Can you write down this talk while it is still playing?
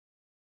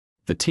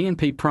The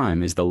TnP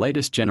Prime is the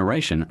latest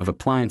generation of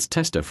appliance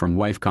tester from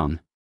Wavecom.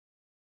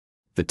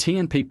 The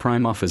TnP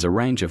Prime offers a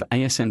range of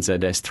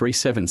ASNZS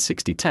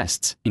 3760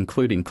 tests,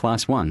 including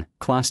Class 1,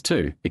 Class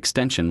 2,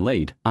 extension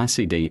lead,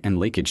 RCD and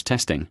leakage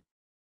testing.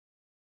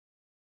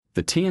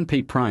 The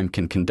TnP Prime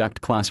can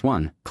conduct Class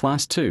 1,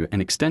 Class 2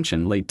 and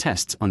extension lead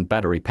tests on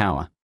battery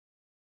power.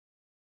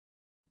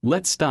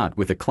 Let's start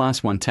with a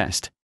Class 1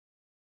 test.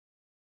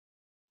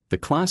 The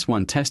Class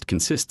 1 test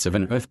consists of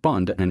an earth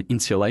bond and an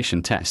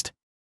insulation test.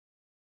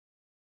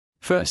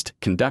 First,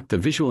 conduct the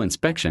visual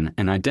inspection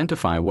and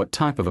identify what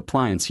type of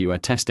appliance you are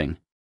testing.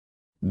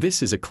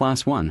 This is a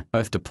Class 1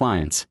 earthed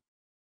appliance.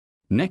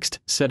 Next,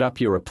 set up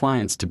your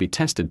appliance to be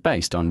tested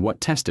based on what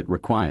test it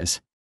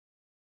requires.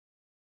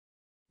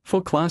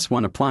 For Class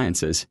 1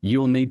 appliances,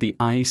 you'll need the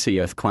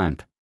IEC earth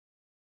clamp.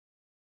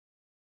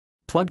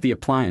 Plug the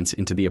appliance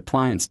into the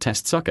appliance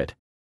test socket.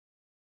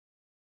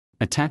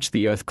 Attach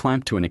the earth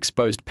clamp to an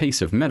exposed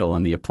piece of metal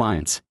on the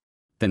appliance.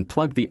 Then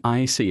plug the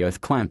IEC earth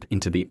clamp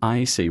into the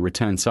IEC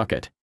return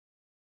socket.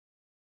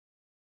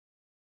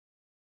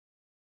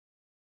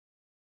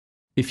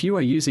 If you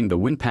are using the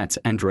WinPATS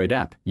Android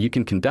app, you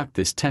can conduct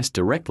this test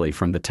directly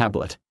from the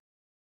tablet.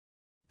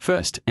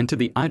 First, enter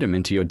the item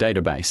into your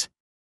database.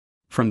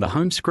 From the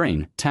home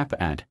screen, tap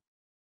Add.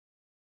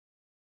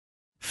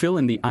 Fill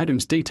in the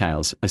item's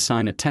details,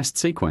 assign a test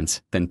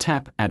sequence, then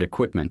tap Add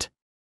Equipment.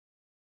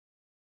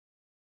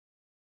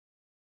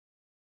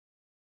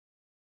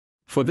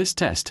 For this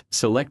test,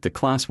 select the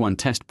Class 1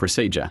 test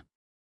procedure.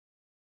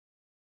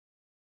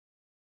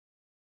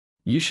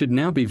 You should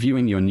now be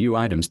viewing your new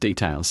item's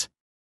details.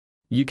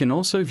 You can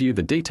also view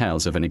the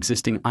details of an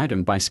existing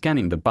item by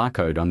scanning the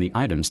barcode on the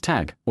item's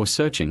tag or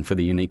searching for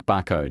the unique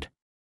barcode.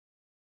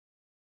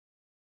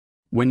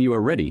 When you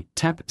are ready,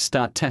 tap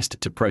Start Test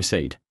to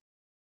proceed.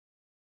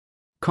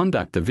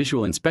 Conduct the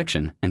visual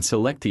inspection and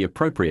select the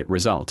appropriate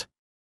result.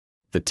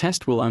 The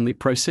test will only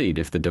proceed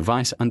if the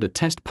device under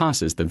test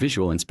passes the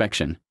visual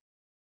inspection.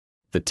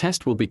 The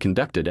test will be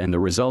conducted and the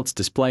results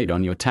displayed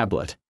on your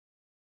tablet.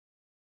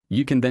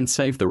 You can then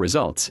save the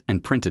results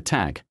and print a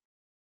tag.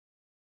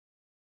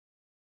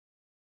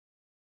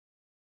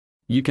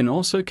 You can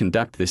also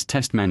conduct this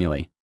test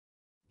manually.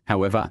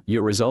 However,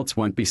 your results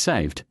won't be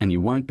saved and you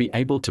won't be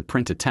able to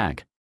print a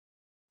tag.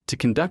 To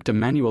conduct a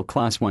manual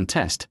Class 1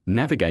 test,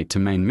 navigate to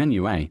Main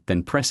Menu A,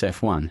 then press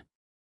F1.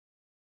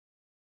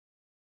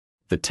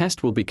 The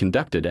test will be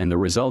conducted and the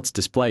results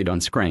displayed on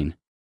screen.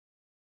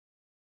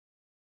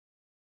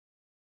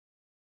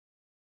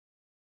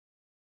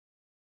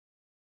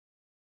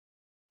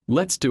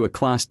 Let's do a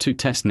Class 2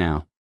 test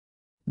now.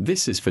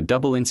 This is for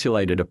double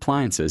insulated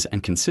appliances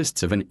and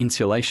consists of an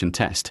insulation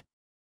test.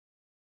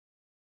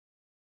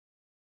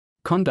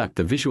 Conduct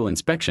the visual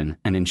inspection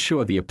and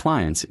ensure the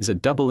appliance is a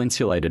double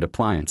insulated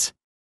appliance.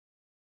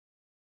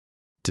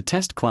 To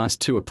test Class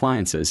 2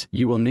 appliances,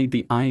 you will need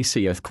the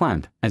IEC earth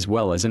clamp as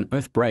well as an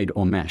earth braid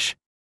or mesh.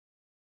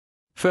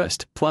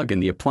 First, plug in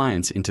the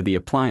appliance into the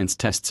appliance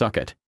test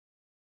socket.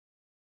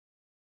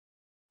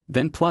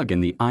 Then plug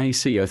in the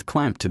IEC earth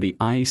clamp to the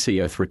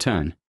IEC earth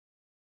return.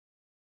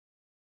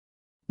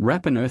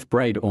 Wrap an earth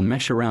braid or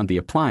mesh around the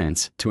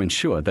appliance to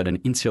ensure that an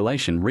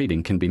insulation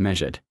reading can be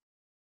measured.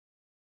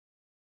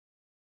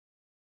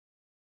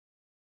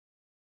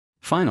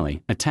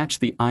 Finally, attach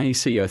the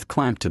IEC earth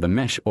clamp to the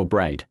mesh or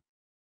braid.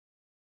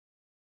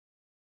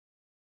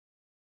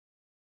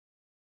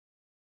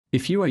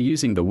 If you are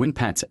using the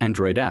WinPATS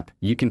Android app,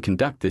 you can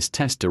conduct this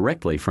test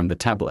directly from the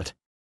tablet.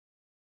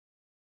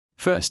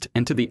 First,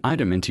 enter the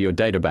item into your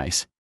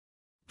database.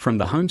 From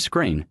the home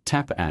screen,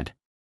 tap Add.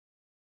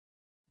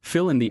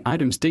 Fill in the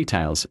item's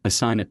details,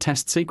 assign a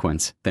test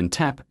sequence, then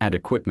tap Add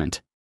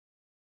Equipment.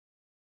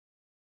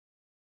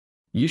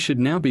 You should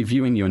now be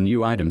viewing your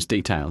new item's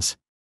details.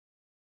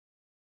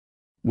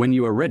 When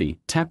you are ready,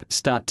 tap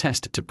Start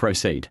Test to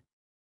proceed.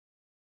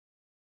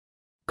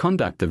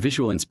 Conduct the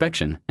visual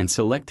inspection and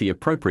select the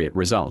appropriate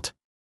result.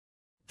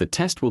 The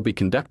test will be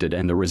conducted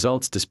and the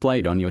results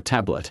displayed on your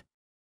tablet.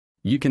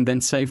 You can then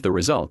save the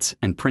results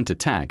and print a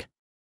tag.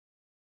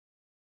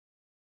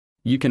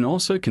 You can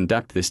also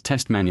conduct this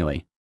test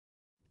manually.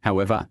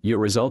 However, your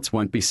results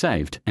won't be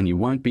saved and you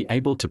won't be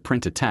able to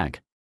print a tag.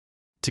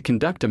 To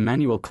conduct a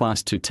manual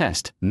Class 2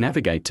 test,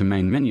 navigate to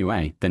Main Menu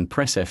A, then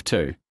press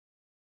F2.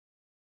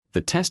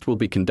 The test will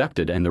be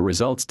conducted and the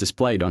results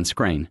displayed on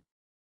screen.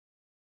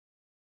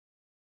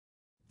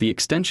 The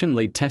extension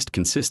lead test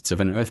consists of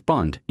an earth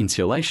bond,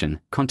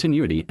 insulation,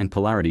 continuity and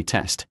polarity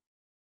test.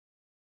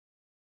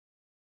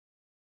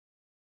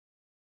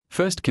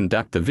 First,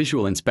 conduct the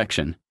visual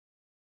inspection.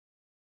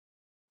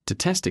 To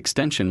test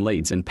extension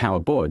leads and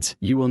power boards,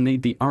 you will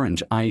need the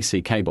orange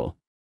IEC cable.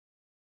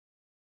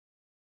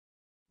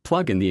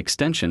 Plug in the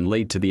extension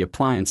lead to the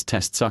appliance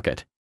test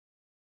socket.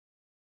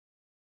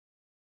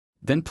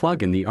 Then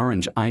plug in the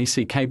orange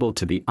IEC cable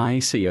to the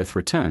IEC earth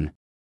return.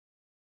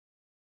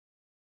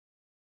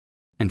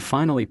 And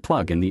finally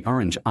plug in the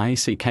orange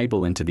IEC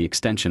cable into the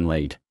extension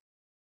lead.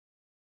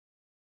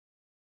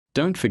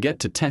 Don't forget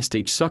to test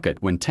each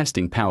socket when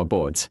testing power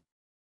boards.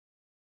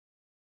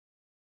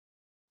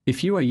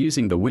 If you are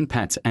using the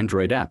WinPATS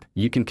Android app,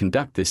 you can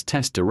conduct this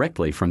test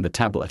directly from the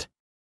tablet.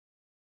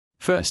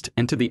 First,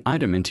 enter the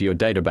item into your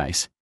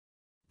database.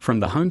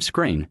 From the home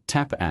screen,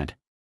 tap Add.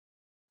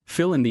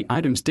 Fill in the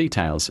item's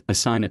details,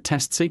 assign a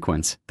test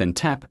sequence, then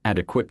tap Add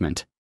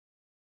Equipment.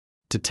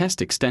 To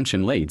test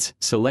extension leads,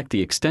 select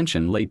the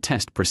extension lead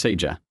test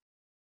procedure.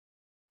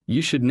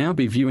 You should now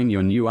be viewing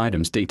your new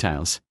item's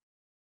details.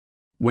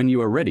 When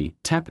you are ready,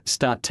 tap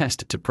Start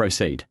Test to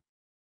proceed.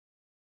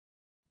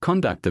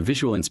 Conduct the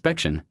visual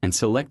inspection and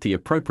select the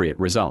appropriate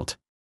result.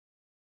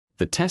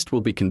 The test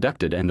will be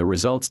conducted and the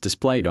results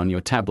displayed on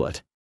your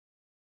tablet.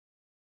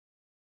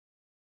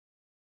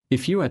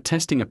 If you are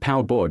testing a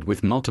power board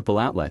with multiple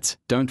outlets,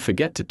 don't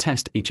forget to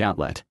test each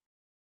outlet.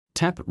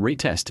 Tap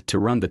Retest to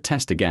run the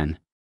test again.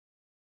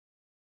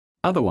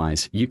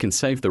 Otherwise, you can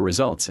save the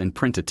results and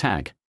print a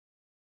tag.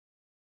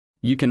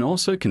 You can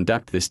also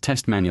conduct this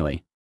test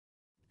manually.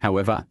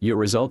 However, your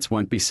results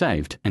won't be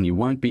saved and you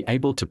won't be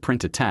able to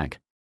print a tag.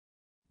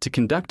 To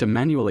conduct a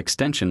manual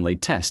extension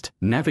lead test,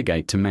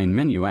 navigate to Main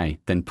Menu A,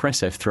 then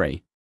press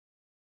F3.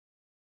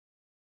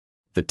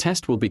 The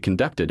test will be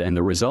conducted and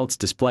the results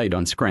displayed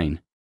on screen.